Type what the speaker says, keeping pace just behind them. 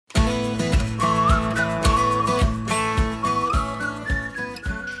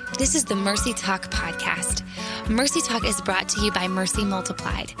This is the Mercy Talk podcast. Mercy Talk is brought to you by Mercy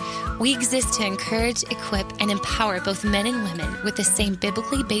Multiplied. We exist to encourage, equip, and empower both men and women with the same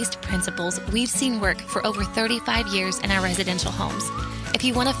biblically based principles we've seen work for over 35 years in our residential homes. If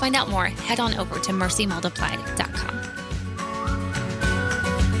you want to find out more, head on over to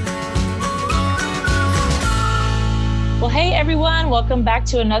mercymultiplied.com. Well, hey everyone, welcome back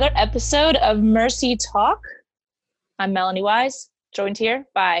to another episode of Mercy Talk. I'm Melanie Wise, joined here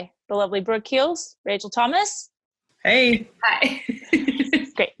by the lovely Brooke Keels, Rachel Thomas. Hey. Hi.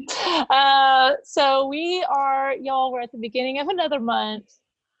 Great. So we're at the beginning of another month,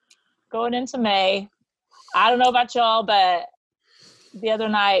 going into May. I don't know about y'all, but the other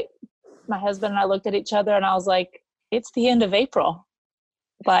night, my husband and I looked at each other and I was like, it's the end of April.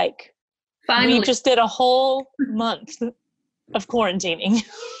 Like, Finally. we just did a whole month of quarantining.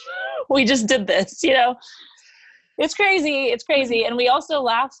 We just did this, you know. It's crazy. It's crazy. And we also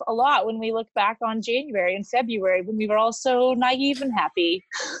laugh a lot when we look back on January and February when we were all so naive and happy.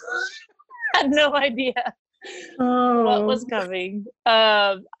 Had no idea what was coming.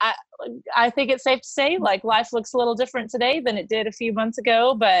 I think it's safe to say, like, life looks a little different today than it did a few months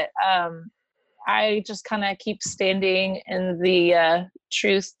ago, but I just kind of keep standing in the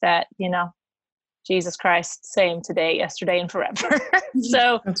truth that, you know, Jesus Christ, same today, yesterday, and forever.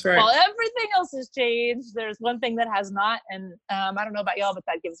 So That's right. while everything else has changed, there's one thing that has not. And I don't know about y'all, but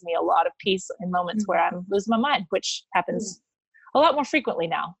that gives me a lot of peace in moments where I'm losing my mind, which happens a lot more frequently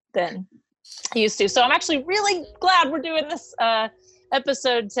now than I used to. So I'm actually really glad we're doing this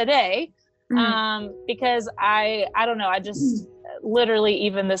episode today because I don't know, I just literally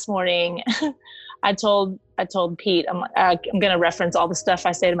even this morning, I told Pete, I'm going to reference all the stuff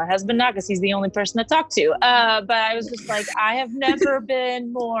I say to my husband now because he's the only person to talk to. But I was just like, I have never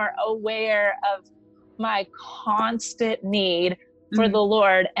been more aware of my constant need for the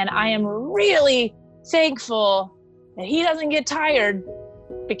Lord. And I am really thankful that he doesn't get tired,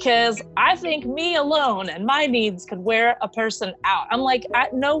 because I think me alone and my needs could wear a person out. I'm like,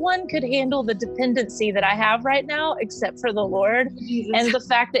 no one could handle the dependency that I have right now except for the Lord. Jesus. And the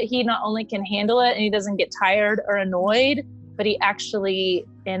fact that he not only can handle it and he doesn't get tired or annoyed, but he actually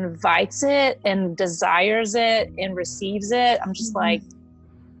invites it and desires it and receives it. I'm just like,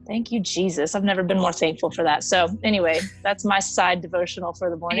 thank you, Jesus. I've never been more thankful for that. So anyway, that's my side devotional for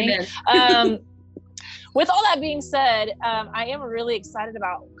the morning. With all that being said, I am really excited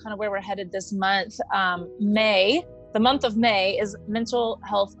about kind of where we're headed this month. May, the month of May, is Mental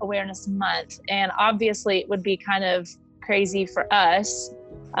Health Awareness Month. And obviously it would be kind of crazy for us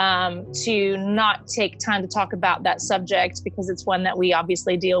to not take time to talk about that subject, because it's one that we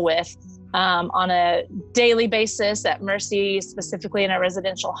obviously deal with on a daily basis at Mercy, specifically in our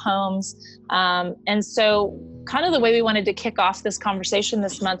residential homes. And so kind of the way we wanted to kick off this conversation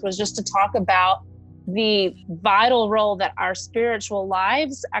this month was just to talk about the vital role that our spiritual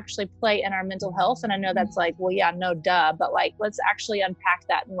lives actually play in our mental health. And I know that's like, well, yeah, no duh, but like, let's actually unpack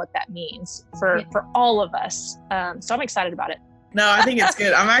that and what that means for all of us. So I'm excited about it. No, I think it's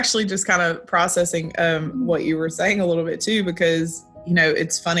good. I'm actually just kind of processing what you were saying a little bit too, because, you know,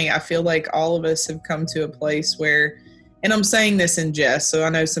 it's funny. I feel like all of us have come to a place where, and I'm saying this in jest, so I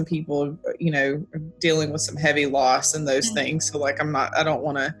know some people, you know, are dealing with some heavy loss and those things. So like, I don't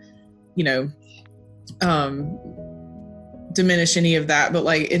want to, you know, diminish any of that, but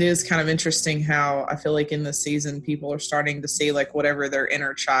like, it is kind of interesting how I feel like in this season people are starting to see like whatever their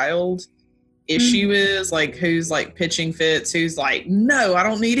inner child issue is, like who's like pitching fits, who's like, no, I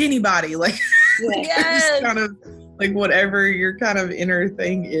don't need anybody, like Yes. kind of like whatever your kind of inner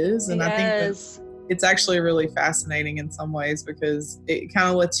thing is. And I think that it's actually really fascinating in some ways, because it kind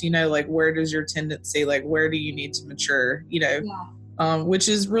of lets you know, like, where does your tendency, like where do you need to mature, you know? Which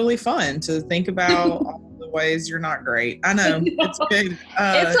is really fun to think about all the ways you're not great. I know, it's good.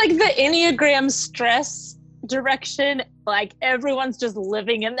 It's like the Enneagram stress direction. Like everyone's just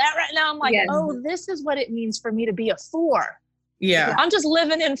living in that right now. I'm like, oh, this is what it means for me to be a 4. Yeah. I'm just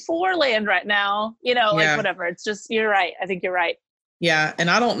living in 4 land right now, you know, like whatever. It's just, you're right. I think you're right. Yeah. And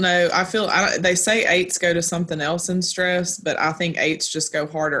I don't know, they say 8s go to something else in stress, but I think 8s just go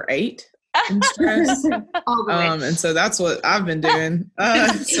harder 8. And stress. And so that's what I've been doing.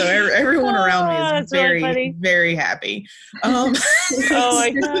 So everyone around me is very, really very happy. Oh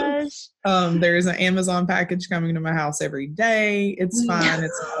my gosh. There's an Amazon package coming to my house every day. It's fine.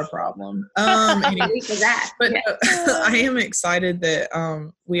 It's not a problem. Anyway, but I am excited that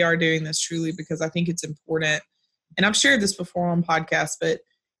we are doing this truly, because I think it's important. And I've shared this before on podcasts, but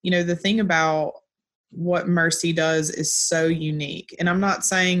you know, the thing about what Mercy does is so unique. And I'm not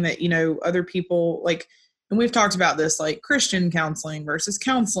saying that, you know, other people, like and we've talked about this, like Christian counseling versus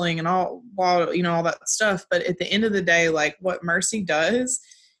counseling and all that stuff. But at the end of the day, like what Mercy does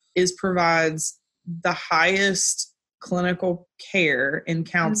is provides the highest clinical care in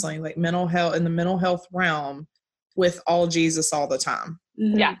counseling, like mental health, in the mental health realm, with all Jesus all the time.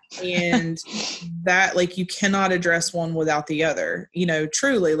 Yeah. And that, like, you cannot address one without the other,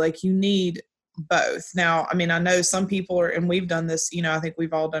 truly, like you need both. Now, I mean, I know some people are, and we've done this, I think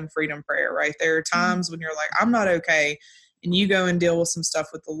we've all done freedom prayer, right? There are times when you're like, I'm not okay. And you go and deal with some stuff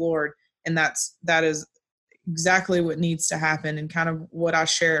with the Lord. And that is exactly what needs to happen. And kind of what I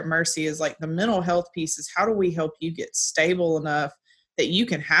share at Mercy is like the mental health piece is, how do we help you get stable enough that you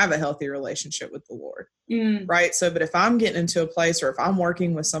can have a healthy relationship with the Lord? Right. So, but if I'm getting into a place, or if I'm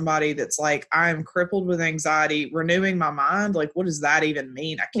working with somebody that's like, I'm crippled with anxiety, renewing my mind, like, what does that even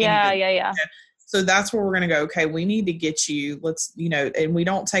mean? I can't. Yeah. So that's where we're going to go. Okay, we need to get you, let's, and we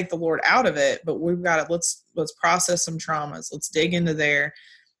don't take the Lord out of it, but we've got to, let's process some traumas. Let's dig into there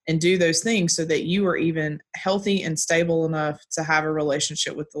and do those things so that you are even healthy and stable enough to have a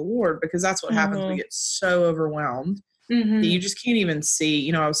relationship with the Lord, because that's what happens. We get so overwhelmed that you just can't even see.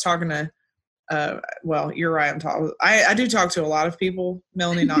 I was talking to, well, you're right. I do talk to a lot of people,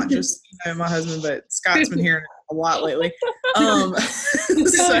 Melanie, not just my husband, but Scott's been hearing a lot lately. So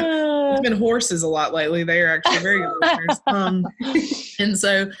it's been horses a lot lately. They are actually very good listeners. And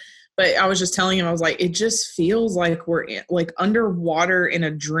so, but I was just telling him, I was like, it just feels like we're like underwater in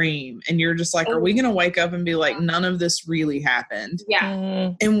a dream, and you're just like, are we going to wake up and be like, none of this really happened?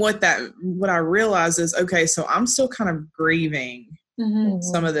 Yeah. And what I realized is, okay, so I'm still kind of grieving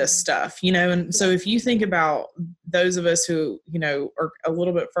some of this stuff, and so if you think about those of us who, are a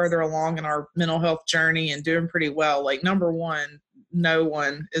little bit further along in our mental health journey and doing pretty well, like, number one, no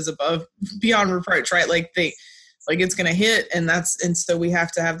one is above beyond reproach, right? Like it's going to hit, and so we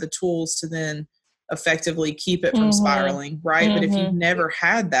have to have the tools to then effectively keep it from spiraling, right? But if you've never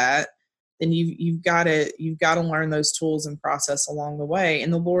had that, then you've got to learn those tools and process along the way.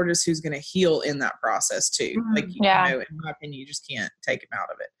 And the Lord is who's going to heal in that process too. Like, in my opinion, you just can't take him out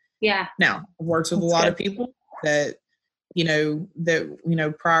of it. Yeah. Now, I've worked with a lot of people that,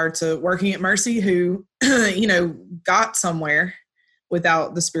 prior to working at Mercy, who, got somewhere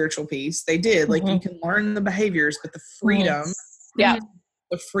without the spiritual piece. They did. Like, you can learn the behaviors, but the freedom,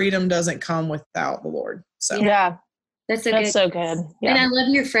 the freedom doesn't come without the Lord. So yeah. That's so good. Yeah. And I love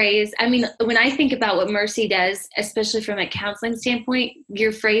your phrase. I mean, when I think about what Mercy does, especially from a counseling standpoint,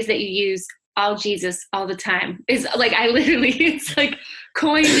 your phrase that you use, all Jesus all the time, is like, it's like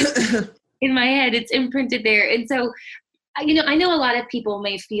coined in my head. It's imprinted there. And so, I know a lot of people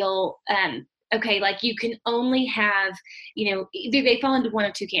may feel, okay, like you can only have, either they fall into one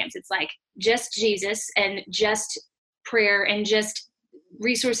of two camps. It's like just Jesus and just prayer and just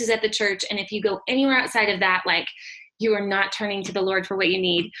resources at the church. And if you go anywhere outside of that, like, you are not turning to the Lord for what you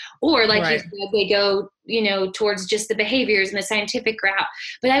need. Or like you said, they go, towards just the behaviors and the scientific route.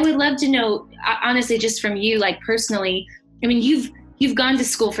 But I would love to know, honestly, just from you, like personally, I mean, you've gone to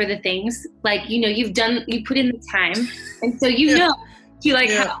school for the things, like, you put in the time. And so,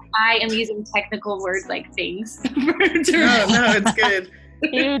 how I am using technical words like things. No, it's good.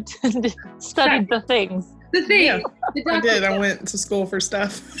 You studied the things. The thing. Yeah, I did. I went to school for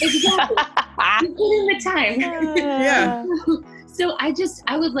stuff. Exactly. You put in the time. Yeah. So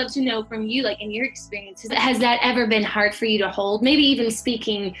I would love to know from you, like, in your experience, has that ever been hard for you to hold? Maybe even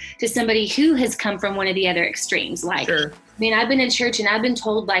speaking to somebody who has come from one of the other extremes. Like, sure. I mean, I've been in church and I've been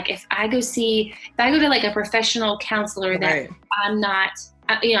told, like, if I go to like a professional counselor, that I'm not,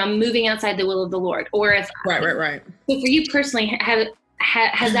 I'm moving outside the will of the Lord. Or if right. So for you personally, has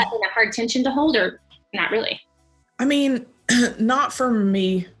that been a hard tension to hold, or not really? I mean, not for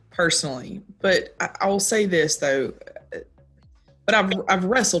me personally, but I will say this though. But I've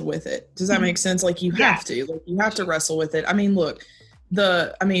wrestled with it. Does that make sense? Like, you have to wrestle with it. I mean, look,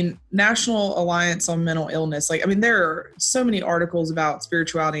 National Alliance on Mental Illness, like, I mean, there are so many articles about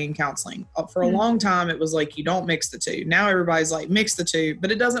spirituality and counseling. For a long time, it was like, you don't mix the two. Now everybody's like, mix the two,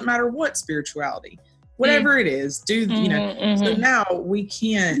 but it doesn't matter what spirituality, whatever it is, So now we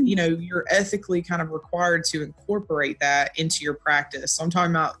can't, you're ethically kind of required to incorporate that into your practice. So I'm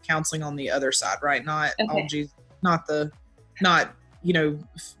talking about counseling on the other side, right? Not all Jesus, not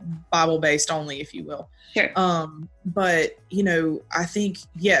Bible based only, if you will. Sure. But I think,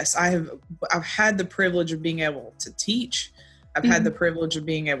 yes, I've had the privilege of being able to teach. I've had the privilege of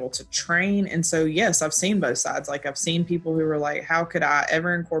being able to train. And so, yes, I've seen both sides. Like, I've seen people who are like, how could I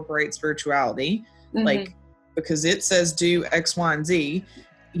ever incorporate spirituality? Like, because it says do X, Y, and Z.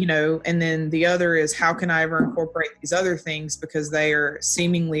 and then the other is, how can I ever incorporate these other things because they are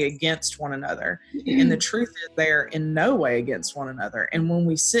seemingly against one another? And the truth is they're in no way against one another. And when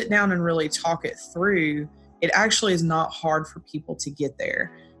we sit down and really talk it through, it actually is not hard for people to get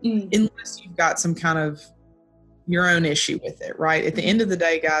there unless you've got some kind of your own issue with it, right? At the end of the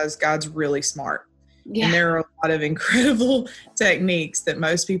day, guys, God's really smart. Yeah. And there are a lot of incredible techniques that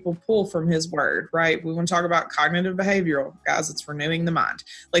most people pull from his word, right? We want to talk about cognitive behavioral, guys, it's renewing the mind.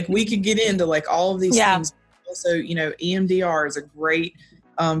 Like we could get into like all of these things. Also, EMDR is a great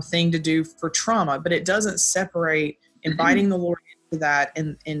thing to do for trauma, but it doesn't separate inviting the Lord into that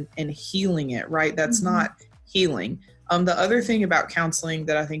and healing it, right? That's not healing. The other thing about counseling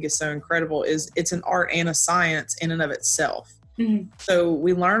that I think is so incredible is it's an art and a science in and of itself. So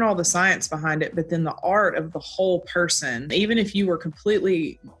we learn all the science behind it, but then the art of the whole person, even if you were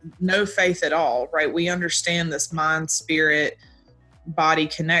completely no faith at all, right? We understand this mind, spirit, body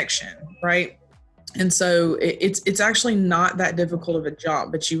connection, right? And so it's actually not that difficult of a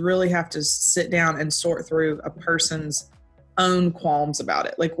jump, but you really have to sit down and sort through a person's own qualms about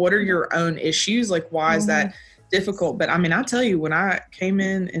it. Like, what are your own issues? Like, why is that difficult? But I mean, I tell you, when I came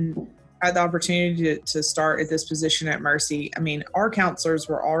in and had the opportunity to start at this position at Mercy, I mean, our counselors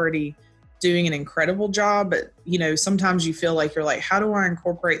were already doing an incredible job, but sometimes you feel like you're like, how do I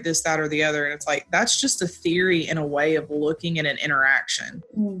incorporate this, that, or the other? And it's like, that's just a theory and a way of looking at an interaction.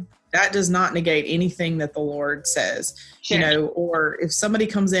 That does not negate anything that the Lord says, or if somebody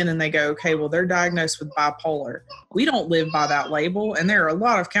comes in and they go, okay, well, they're diagnosed with bipolar. We don't live by that label. And there are a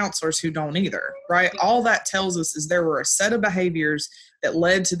lot of counselors who don't either, right? All that tells us is there were a set of behaviors that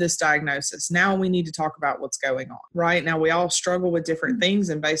led to this diagnosis. Now we need to talk about what's going on, right? Now we all struggle with different things,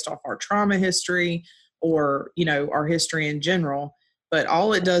 and based off our trauma history or, our history in general. But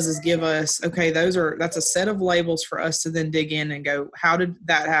all it does is give us, okay, that's a set of labels for us to then dig in and go, how did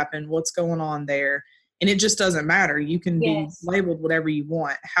that happen? What's going on there? And it just doesn't matter. You can be labeled whatever you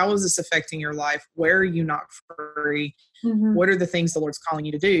want. How is this affecting your life? Where are you not free? What are the things the Lord's calling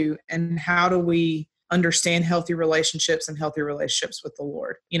you to do? And how do we understand healthy relationships and healthy relationships with the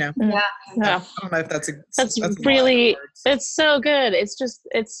Lord? Yeah. I don't know if that's really, it's so good.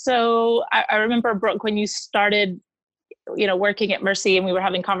 It's so, I remember, Brooke, when you started working at Mercy, and we were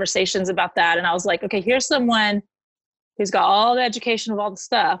having conversations about that. And I was like, okay, here's someone who's got all the education of all the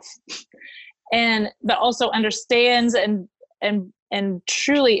stuff, but also understands and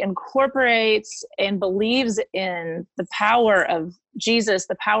truly incorporates and believes in the power of Jesus,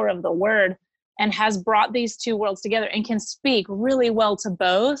 the power of the word, and has brought these two worlds together and can speak really well to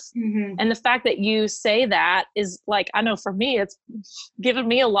both. And the fact that you say that is like, I know for me, it's given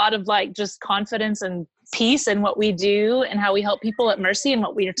me a lot of like just confidence and peace in what we do and how we help people at Mercy and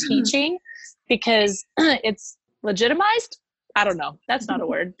what we are teaching, because it's legitimized. I don't know. That's not a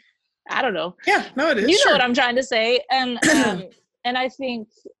word. I don't know. Yeah, no, it is. You know what I'm trying to say. And I think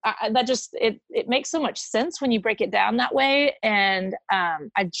that just, it makes so much sense when you break it down that way. And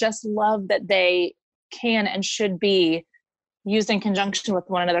I just love that they can and should be used in conjunction with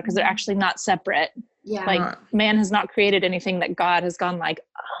one another, because they're actually not separate. Yeah. Like, man has not created anything that God has gone like,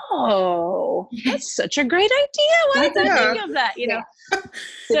 oh, that's such a great idea. Why did I think of that?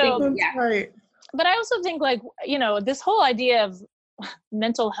 So, right. But I also think like, this whole idea of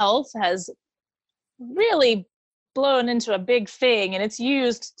mental health has really blown into a big thing, and it's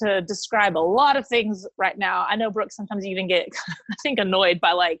used to describe a lot of things right now. I know, Brooke, sometimes you even get, I think, annoyed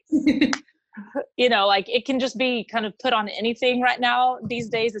by like, like it can just be kind of put on anything right now these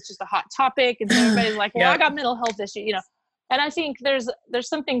days. It's just a hot topic, and so everybody's like, well, I got mental health issue, and I think there's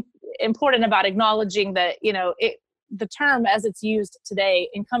something important about acknowledging that, the term as it's used today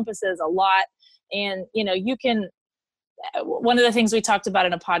encompasses a lot. And, you can, one of the things we talked about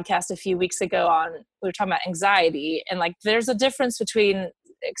in a podcast a few weeks ago we were talking about anxiety, and like, there's a difference between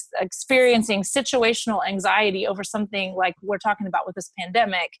experiencing situational anxiety over something like we're talking about with this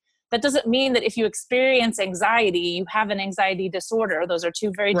pandemic. That doesn't mean that if you experience anxiety, you have an anxiety disorder. Those are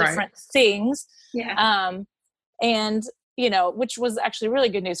two very different things. Yeah. And, which was actually really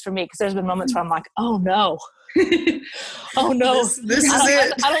good news for me, because there's been moments where I'm like, oh no, oh no, this is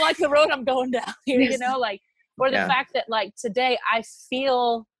it. I don't like the road I'm going down here, or the fact that like today I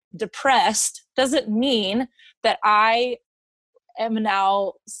feel depressed doesn't mean that I am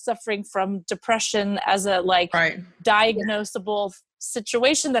now suffering from depression as a diagnosable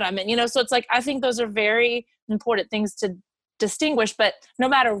situation that I'm in, so it's like, I think those are very important things to distinguish. But no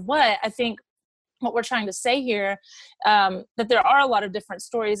matter what, I think what we're trying to say here, that there are a lot of different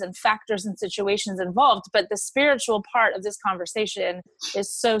stories and factors and situations involved, but the spiritual part of this conversation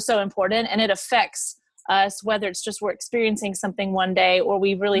is so, so important, and it affects us, whether it's just we're experiencing something one day, or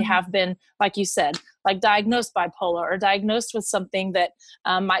we really have been, like you said, like diagnosed bipolar or diagnosed with something that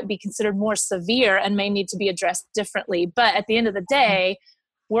might be considered more severe and may need to be addressed differently. But at the end of the day,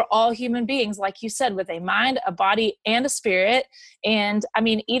 we're all human beings, like you said, with a mind, a body, and a spirit. And I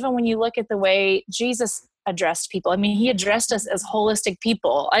mean, even when you look at the way Jesus addressed people, I mean, he addressed us as holistic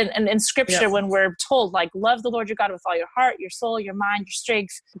people. And in scripture, when we're told, like, love the Lord your God with all your heart, your soul, your mind, your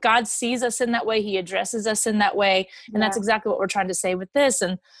strength, God sees us in that way. He addresses us in that way. And that's exactly what we're trying to say with this.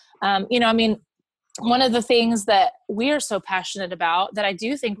 And, you know, I mean, one of the things that we are so passionate about that I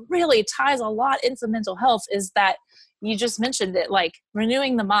do think really ties a lot into mental health is that you just mentioned it, like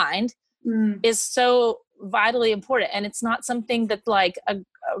renewing the mind is so vitally important. And it's not something that like a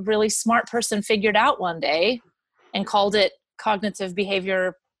really smart person figured out one day and called it cognitive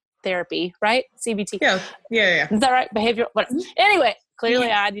behavior therapy, right? CBT. Yeah. Is that right? Behavior. But anyway,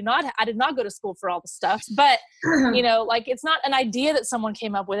 clearly I did not go to school for all the stuff, but you know, like it's not an idea that someone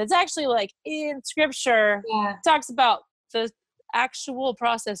came up with. It's actually like in scripture talks about the actual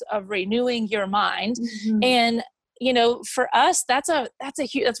process of renewing your mind. And you know, for us, that's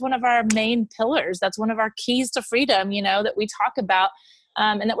one of our main pillars. That's one of our keys to freedom, you know, that we talk about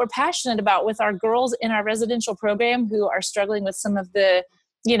and that we're passionate about with our girls in our residential program who are struggling with some of the,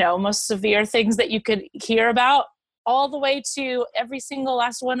 you know, most severe things that you could hear about, all the way to every single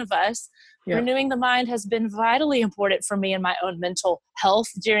last one of us. Renewing the mind has been vitally important for me in my own mental health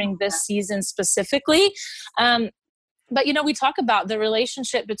during this season specifically. But, you know, we talk about the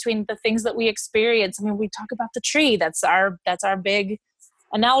relationship between the things that we experience. I mean, we talk about the tree. That's our big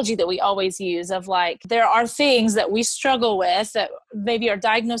analogy that we always use of like, there are things that we struggle with that maybe are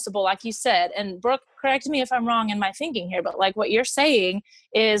diagnosable, like you said. And Brooke, correct me if I'm wrong in my thinking here, but like what you're saying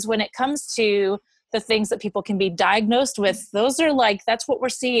is when it comes to the things that people can be diagnosed with, those are like, that's what we're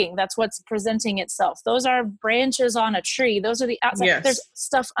seeing. That's what's presenting itself. Those are branches on a tree. Those are the outside. There's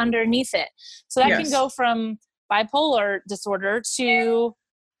stuff underneath it. So that can go from bipolar disorder to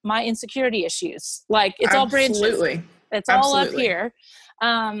my insecurity issues. Like it's all branches. It's all up here.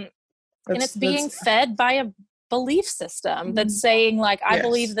 And it's being fed by a belief system that's saying like, I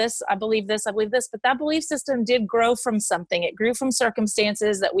believe this, I believe this, I believe this. But that belief system did grow from something. It grew from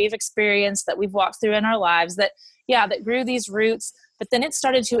circumstances that we've experienced, that we've walked through in our lives, that grew these roots. But then it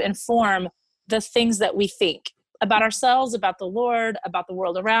started to inform the things that we think about ourselves, about the Lord, about the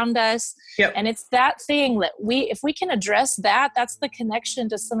world around us. And it's that thing that if we can address that, that's the connection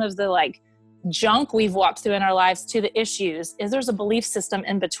to some of the like junk we've walked through in our lives to the issues, is there's a belief system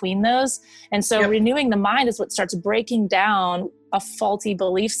in between those. And so renewing the mind is what starts breaking down a faulty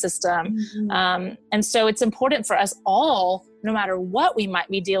belief system. And so it's important for us all, no matter what we might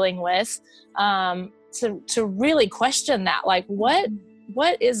be dealing with, to really question that. Like, what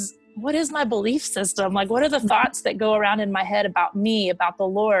is my belief system? Like, what are the thoughts that go around in my head about me, about the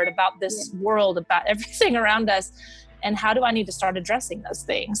Lord, about this world, about everything around us? And how do I need to start addressing those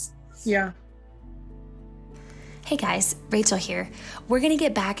things? Hey guys, Rachel here. We're going to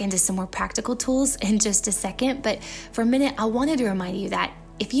get back into some more practical tools in just a second, but for a minute, I wanted to remind you that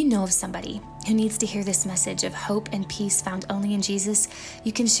if you know of somebody who needs to hear this message of hope and peace found only in Jesus,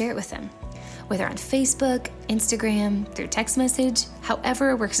 you can share it with them. Whether on Facebook, Instagram, through text message,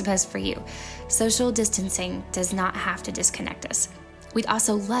 however works best for you. Social distancing does not have to disconnect us. We'd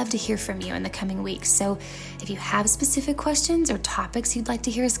also love to hear from you in the coming weeks. So if you have specific questions or topics you'd like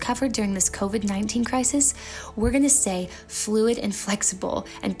to hear us covered during this COVID-19 crisis, we're going to stay fluid and flexible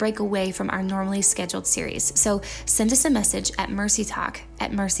and break away from our normally scheduled series. So send us a message at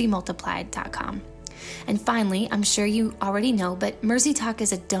mercytalk@mercymultiplied.com. And finally, I'm sure you already know, but Mercy Talk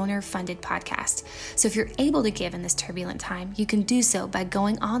is a donor-funded podcast. So if you're able to give in this turbulent time, you can do so by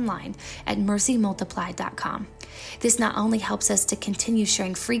going online at mercymultiplied.com. This not only helps us to continue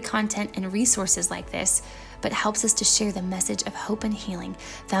sharing free content and resources like this, but helps us to share the message of hope and healing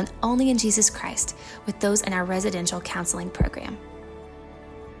found only in Jesus Christ with those in our residential counseling program.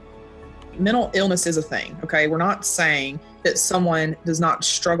 Mental illness is a thing, okay? We're not saying that someone does not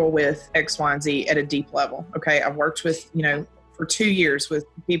struggle with X, Y, and Z at a deep level, okay? I've worked with, for 2 years with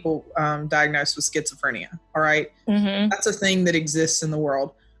people diagnosed with schizophrenia, all right? That's a thing that exists in the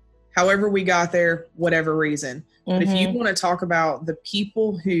world. However we got there, whatever reason. But if you want to talk about the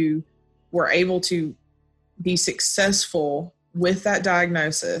people who were able to be successful with that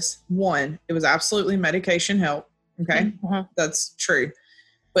diagnosis, one, it was absolutely medication help, okay? That's true.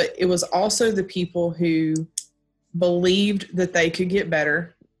 But it was also the people who believed that they could get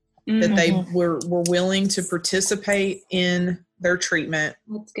better, that they were willing to participate in their treatment.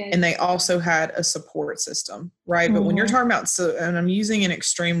 That's good. And they also had a support system, right? But when you're talking about, and I'm using an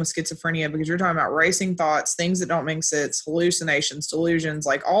extreme with schizophrenia because you're talking about racing thoughts, things that don't make sense, hallucinations, delusions,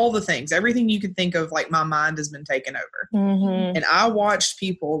 like all the things, everything you could think of, like my mind has been taken over. And I watched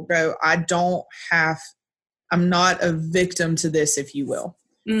people go, I'm not a victim to this, if you will.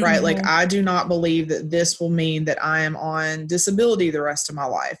 Right? Like, I do not believe that this will mean that I am on disability the rest of my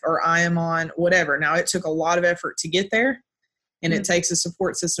life, or I am on whatever. Now, it took a lot of effort to get there, and it takes a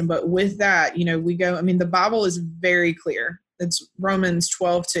support system. But with that, we go, the Bible is very clear. It's Romans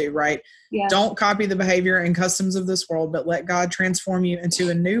 12:2, right? Yeah. Don't copy the behavior and customs of this world, but let God transform you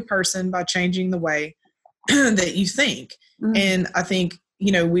into a new person by changing the way that you think. And I think,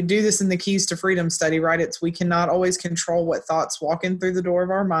 we do this in the Keys to Freedom study, right? We cannot always control what thoughts walk in through the door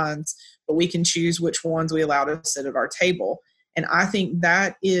of our minds, but we can choose which ones we allow to sit at our table. And I think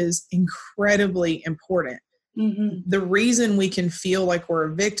that is incredibly important. The reason we can feel like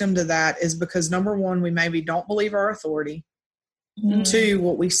we're a victim to that is because, number one, we maybe don't believe our authority. Two,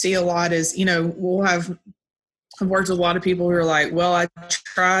 what we see a lot is, I've worked with a lot of people who are like, well, I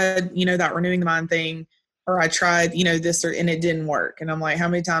tried, that renewing the mind thing, or I tried, this, and it didn't work. And I'm like, how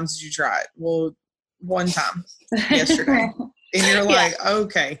many times did you try it? Well, one time yesterday. And you're like,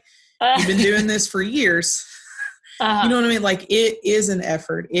 okay, you've been doing this for years. You know what I mean? Like, it is an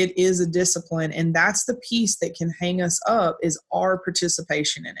effort. It is a discipline. And that's the piece that can hang us up, is our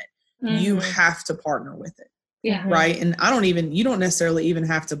participation in it. You have to partner with it. Yeah. Right. And you don't necessarily even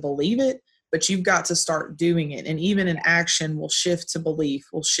have to believe it, but you've got to start doing it. And even an action will shift to belief,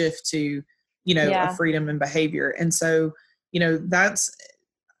 will shift to, a freedom in behavior. And so,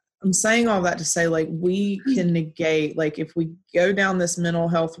 I'm saying all that to say, like, we can negate, like, if we go down this mental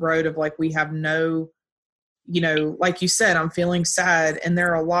health road of, like, we have no, like you said, I'm feeling sad. And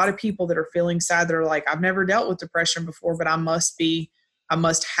there are a lot of people that are feeling sad that are like, I've never dealt with depression before, but I must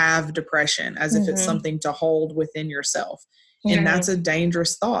have depression, as if it's something to hold within yourself. And that's a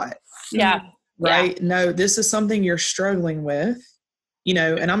dangerous thought. Yeah. Right. Yeah. No, this is something you're struggling with,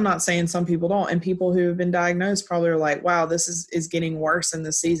 and I'm not saying some people don't. And people who have been diagnosed probably are like, wow, this is getting worse in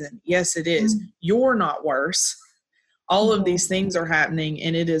this season. Yes, it is. You're not worse. All of these things are happening,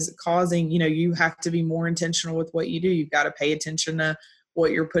 and it is causing, you have to be more intentional with what you do. You've got to pay attention to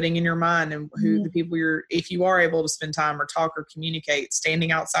what you're putting in your mind, and who the people if you are able to spend time or talk or communicate,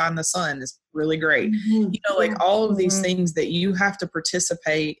 standing outside in the sun is really great. Like all of these things that you have to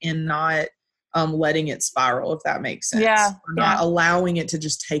participate in, not letting it spiral, if that makes sense. Or not allowing it to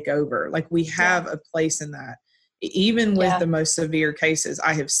just take over. Like, we have a place in that. Even with the most severe cases,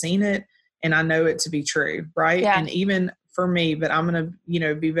 I have seen it and I know it to be true. Right. And even for me, but I'm going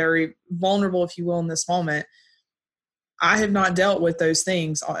to, be very vulnerable, if you will, in this moment. I have not dealt with those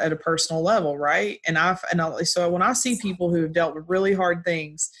things at a personal level. Right. So when I see people who have dealt with really hard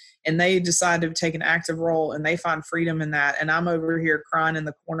things, and they decide to take an active role, and they find freedom in that, and I'm over here crying in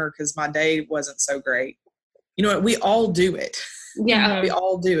the corner because my day wasn't so great. We all do it. Yeah. We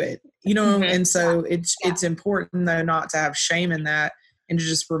all do it, and so it's important, though, not to have shame in that, and to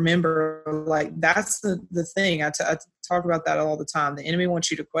just remember, like, that's the thing. I talk about that all the time. The enemy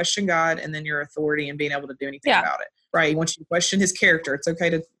wants you to question God and then your authority and being able to do anything about it. Right. He wants you to question his character. It's okay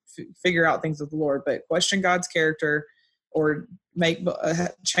to figure out things with the Lord, but question God's character, or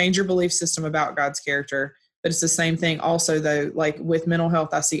change your belief system about God's character. But it's the same thing also, though, like with mental health,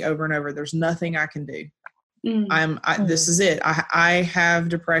 I see over and over, there's nothing I can do. This is it. I have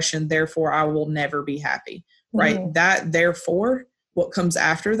depression, therefore I will never be happy. Right. That, therefore, what comes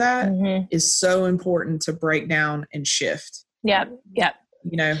after that is so important to break down and shift. Yeah. Yeah.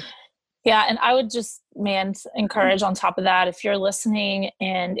 Yeah. And I would just, encourage on top of that, if you're listening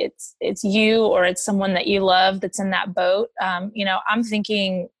and it's you, or it's someone that you love that's in that boat, I'm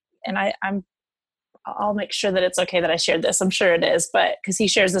thinking, and I'll make sure that it's okay that I shared this. I'm sure it is, but because he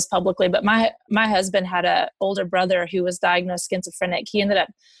shares this publicly, but my husband had an older brother who was diagnosed schizophrenic. He ended up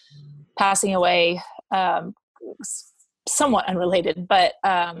passing away, somewhat unrelated, but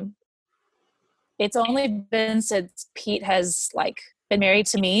it's only been since Pete has been married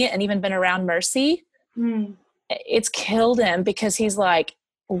to me and even been around Mercy. It's killed him, because he's like,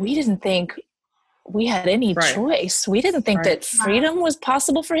 we didn't think we had any choice. We didn't think that freedom was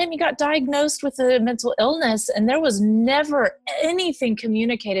possible for him. He got diagnosed with a mental illness, and there was never anything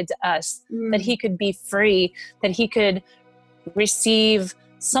communicated to us that he could be free, that he could receive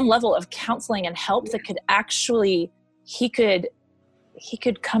some level of counseling and help that could actually, he could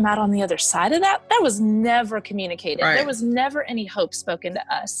come out on the other side of that. That was never communicated. There was never any hope spoken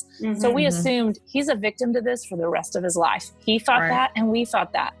to us. So we assumed he's a victim to this for the rest of his life. He thought that, and we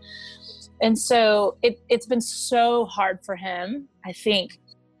thought that. And so it's been so hard for him, I think,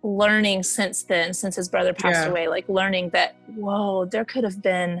 learning since then, since his brother passed away, like learning that, whoa, there could have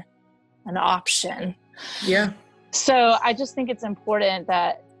been an option. Yeah. So I just think it's important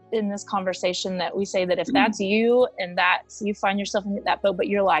that in this conversation that we say that if that's you and that's you find yourself in that boat, but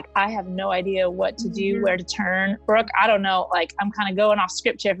you're like, I have no idea what to do, where to turn. Brooke, I don't know, like I'm kind of going off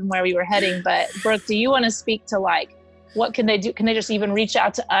script here from where we were heading, but Brooke, do you want to speak to like, what can they do? Can they just even reach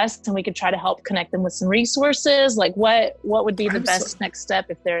out to us and we could try to help connect them with some resources? Like what would be the best next step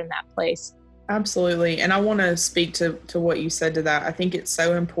if they're in that place? Absolutely. And I want to speak to what you said to that. I think it's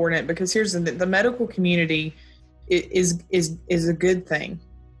so important because here's the medical community is a good thing,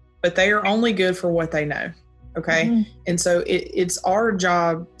 but they are only good for what they know. Okay. Mm-hmm. And so it's our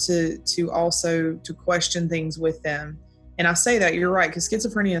job to also to question things with them. And I say that, you're right, because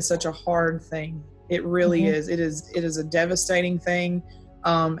schizophrenia is such a hard thing. It really is. It is a devastating thing.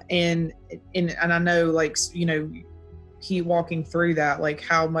 And I know, like, you know, he walking through that, like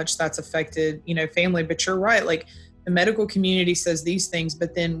how much that's affected, you know, family, but you're right. Like the medical community says these things,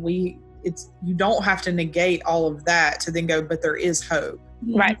 but then you don't have to negate all of that to then go, but there is hope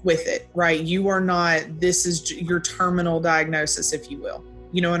with it, right? You are not, this is your terminal diagnosis, if you will.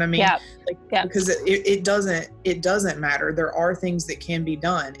 You know what I mean? Yeah. Because it doesn't matter. There are things that can be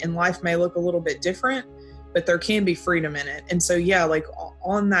done, and life may look a little bit different, but there can be freedom in it. And so, yeah, like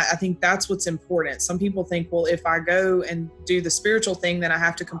on that, I think that's what's important. Some people think, well, if I go and do the spiritual thing, then I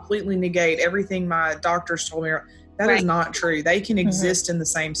have to completely negate everything my doctors told me. That is not true. They can exist in the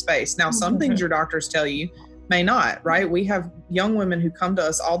same space. Now, some things your doctors tell you may not, right? We have young women who come to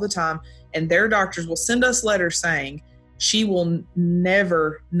us all the time, and their doctors will send us letters saying, she will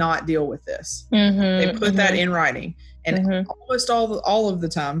never not deal with this. They put that in writing. And almost all of the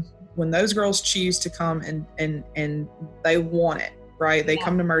time, when those girls choose to come and they want it, right? They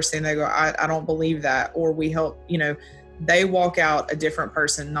come to Mercy and they go, I don't believe that. Or we help, you know, they walk out a different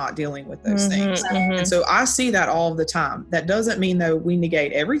person not dealing with those things. And so I see that all of the time. That doesn't mean, though, we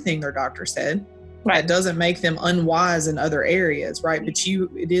negate everything their doctor said. Right. That doesn't make them unwise in other areas, right? But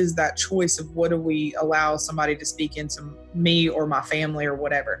it is that choice of what do we allow somebody to speak into me or my family or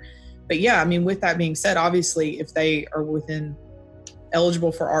whatever. But yeah, I mean, with that being said, obviously, if they are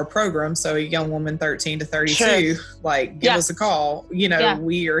eligible for our program, so a young woman 13 to 32, like give us a call, you know,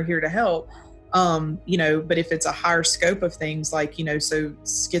 we are here to help. You know, but if it's a higher scope of things, like, you know, so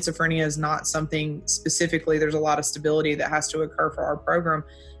schizophrenia is not something specifically, there's a lot of stability that has to occur for our program.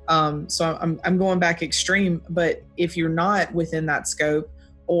 So I'm going back extreme, but if you're not within that scope,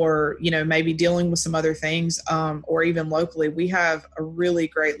 or, you know, maybe dealing with some other things, or even locally, we have a really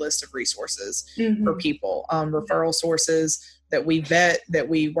great list of resources for people, referral sources that we vet, that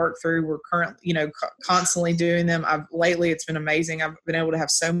we work through. We're currently, you know, constantly doing them. Lately it's been amazing. I've been able to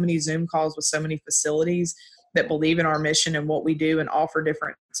have so many Zoom calls with so many facilities that believe in our mission and what we do and offer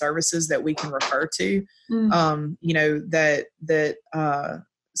different services that we can refer to. You know,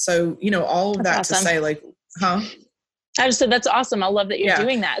 so, you know, all of that's that awesome. To say, like, I just said, that's awesome. I love that you're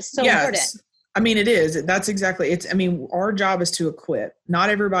doing that. It's so important. I mean, it is. That's exactly. I mean, our job is to equip. Not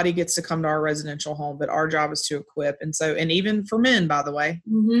everybody gets to come to our residential home, but our job is to equip. And so, and even for men, by the way,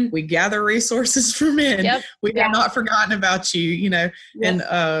 we gather resources for men. We have not forgotten about you, you know. And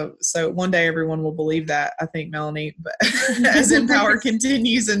so one day everyone will believe that, I think, Melanie, but as Empower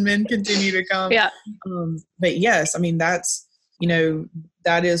continues and men continue to come. But yes, I mean, that's, you know,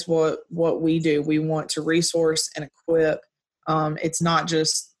 that is what we do. We want to resource and equip. It's not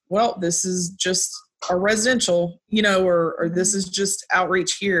just, well, this is just a residential, you know, or this is just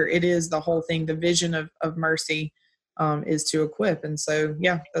outreach here. It is the whole thing. The vision of Mercy is to equip. And so,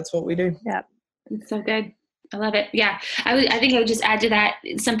 yeah, that's what we do. Yeah. It's so good. I love it. Yeah. I think I would just add to that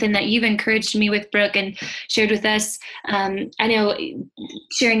something that you've encouraged me with, Brooke, and shared with us. I know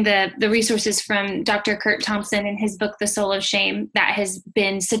sharing the resources from Dr. Curt Thompson and his book, The Soul of Shame, that has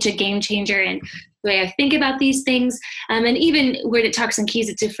been such a game changer in the way I think about these things. And even where it talks in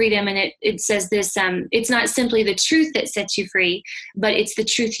Keys to Freedom, and it says this, it's not simply the truth that sets you free, but it's the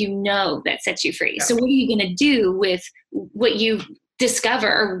truth you know that sets you free. So what are you going to do with what you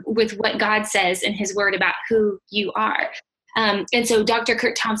discover, with what God says in his word about who you are? And so Dr.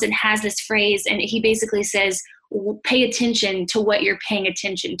 Curt Thompson has this phrase, and he basically says, pay attention to what you're paying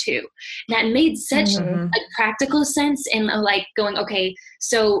attention to. And that made such a practical sense, and like going, okay,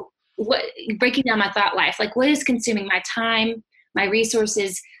 so what, breaking down my thought life, like what is consuming my time, my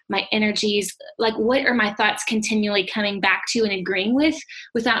resources, my energies, like what are my thoughts continually coming back to and agreeing with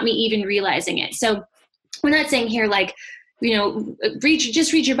without me even realizing it? So we're not saying here, like, you know,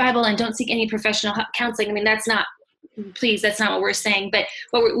 just read your Bible and don't seek any professional counseling. I mean, that's not please, that's not what we're saying. But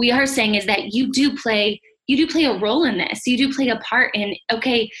what we are saying is that you do play a role in this. You do play a part in,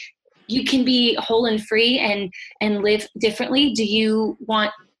 okay, you can be whole and free and live differently. Do you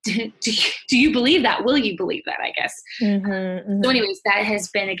believe that? Will you believe that, I guess? So anyways, that has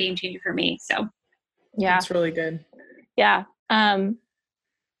been a game changer for me. So yeah, it's really good. Yeah.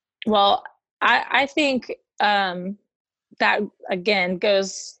 Well, I think that again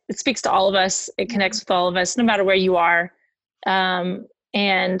it speaks to all of us. It connects with all of us, no matter where you are.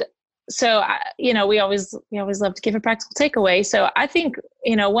 And so, we always love to give a practical takeaway. So I think,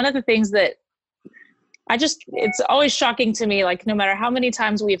 one of the things that it's always shocking to me, like no matter how many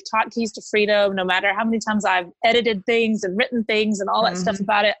times we've taught Keys to Freedom, no matter how many times I've edited things and written things and all that stuff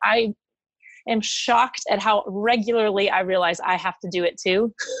about it, I am shocked at how regularly I realize I have to do it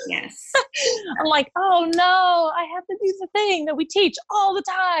too. Yes. I'm like, oh no, I have to do the thing that we teach all the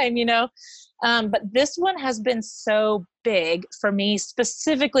time, but this one has been so big for me,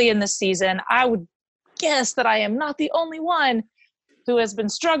 specifically in this season. I would guess that I am not the only one who has been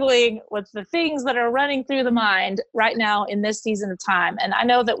struggling with the things that are running through the mind right now in this season of time. And I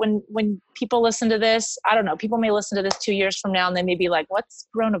know that when people listen to this, I don't know, people may listen to this 2 years from now and they may be like, what's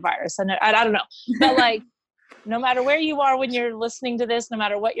coronavirus? I don't know. But like, no matter where you are when you're listening to this, no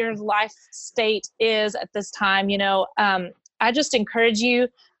matter what your life state is at this time, I just encourage you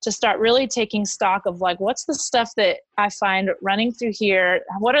to start really taking stock of like, what's the stuff that I find running through here?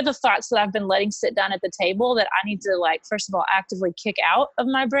 What are the thoughts that I've been letting sit down at the table that I need to, like, first of all, actively kick out of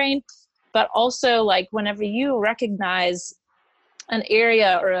my brain, but also like whenever you recognize an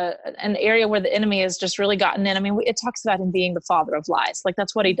area or an area where the enemy has just really gotten in. I mean, it talks about him being the father of lies. Like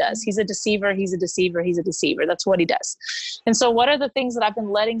that's what he does. He's a deceiver. He's a deceiver. He's a deceiver. That's what he does. And so what are the things that I've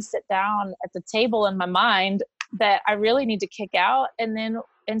been letting sit down at the table in my mind that I really need to kick out?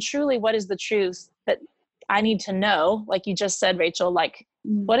 And truly, what is the truth that I need to know? Like you just said, Rachel, like,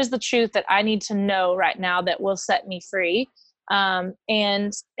 what is the truth that I need to know right now that will set me free?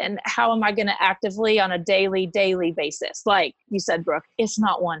 And how am I going to actively on a daily basis? Like you said, Brooke, it's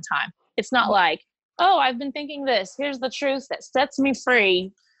not one time. It's not like, oh, I've been thinking this. Here's the truth that sets me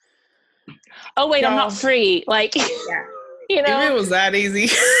free. Oh, wait, I'm not free. Like, yeah. If it was that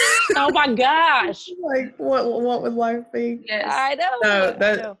easy. Oh my gosh. Like what would life be? Yes. I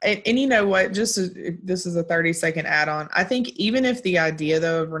know. And you know what, this is a 30-second add-on. I think even if the idea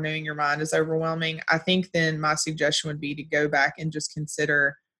though of renewing your mind is overwhelming, I think then my suggestion would be to go back and just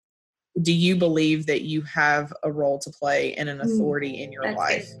consider, do you believe that you have a role to play and an authority in your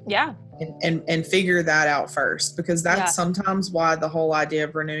life? Yeah. And figure that out first, because that's sometimes why the whole idea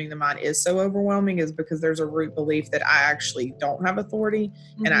of renewing the mind is so overwhelming, is because there's a root belief that I actually don't have authority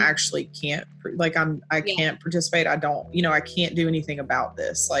and I actually can't, like I can't participate. I don't, I can't do anything about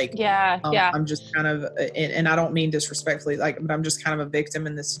this. Like, I'm just kind of, and I don't mean disrespectfully, like, but I'm just kind of a victim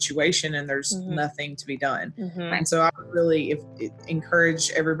in this situation and there's nothing to be done. And so I would really encourage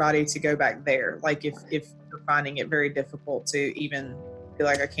everybody to go back there. Like if you're finding it very difficult to even be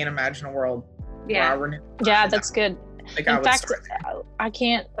like, I can't imagine a world where I renew. Yeah, that's good. Like in fact, I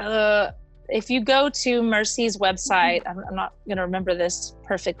can't, if you go to Mercy's website, I'm not going to remember this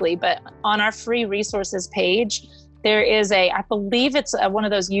perfectly, but on our free resources page, there is I believe it's one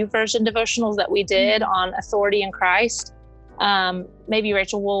of those YouVersion devotionals that we did on authority in Christ. Maybe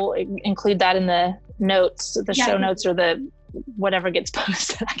Rachel will include that in the notes, the show notes, or the whatever gets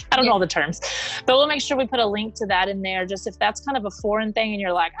posted. I don't know all the terms, but we'll make sure we put a link to that in there. Just if that's kind of a foreign thing and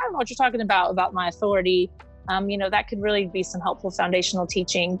you're like, I don't know what you're talking about my authority, that could really be some helpful foundational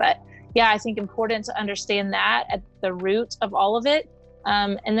teaching. But yeah, I think important to understand that at the root of all of it.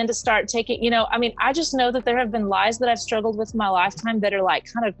 And then to start taking, I just know that there have been lies that I've struggled with in my lifetime that are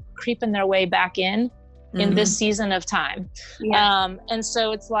like kind of creeping their way back in this season of time. Yeah. And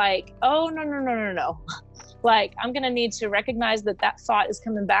so it's like, oh, no. Like, I'm going to need to recognize that thought is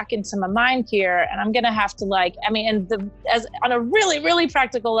coming back into my mind here. And I'm going to have to as on a really, really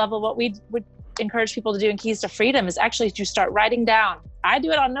practical level, what we would encourage people to do in Keys to Freedom is actually to start writing down. I do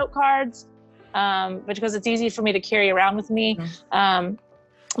it on note cards, because it's easy for me to carry around with me.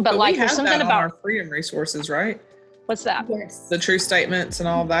 But like, there's something about our freedom resources, right? What's that? Yes. The truth statements and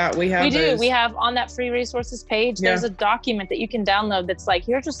all that. We do. We have on that free resources page, there's a document that you can download that's like,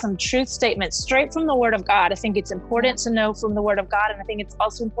 here are just some truth statements straight from the Word of God. I think it's important to know from the Word of God. And I think it's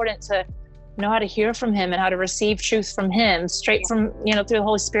also important to know how to hear from Him and how to receive truth from Him straight from, through the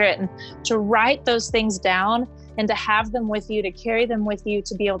Holy Spirit, and to write those things down and to have them with you, to carry them with you,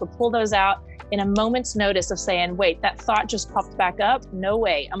 to be able to pull those out in a moment's notice of saying, wait, that thought just popped back up. No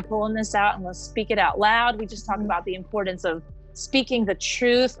way. I'm pulling this out and let's speak it out loud. We just talked about the importance of speaking the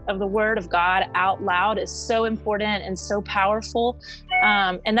truth of the word of God out loud is so important and so powerful.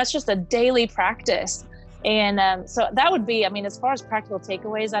 And that's just a daily practice. And so that would be, I mean, as far as practical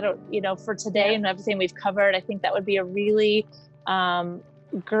takeaways, I don't, for today and everything we've covered, I think that would be a really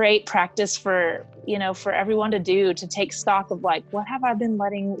great practice for everyone to do, to take stock of like, what have I been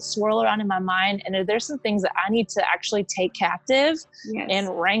letting swirl around in my mind? And are there some things that I need to actually take captive and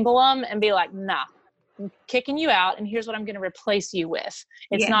wrangle them and be like, nah, I'm kicking you out. And here's what I'm going to replace you with.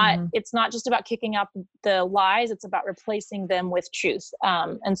 It's not just about kicking out the lies. It's about replacing them with truth.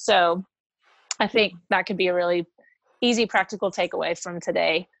 And so I think that could be a really easy, practical takeaway from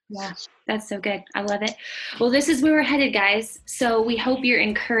today. Yeah, that's so good. I love it. Well, this is where we're headed, guys. So we hope you're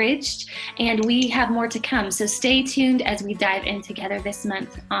encouraged, and we have more to come. So stay tuned as we dive in together this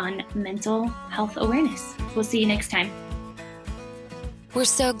month on mental health awareness. We'll see you next time. We're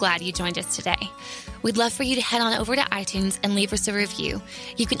so glad you joined us today. We'd love for you to head on over to iTunes and leave us a review.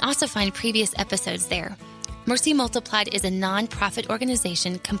 You can also find previous episodes there. Mercy Multiplied is a nonprofit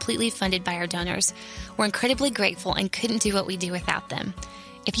organization completely funded by our donors. We're incredibly grateful and couldn't do what we do without them.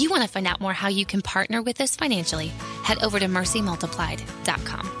 If you want to find out more how you can partner with us financially, head over to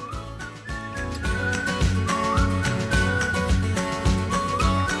mercymultiplied.com.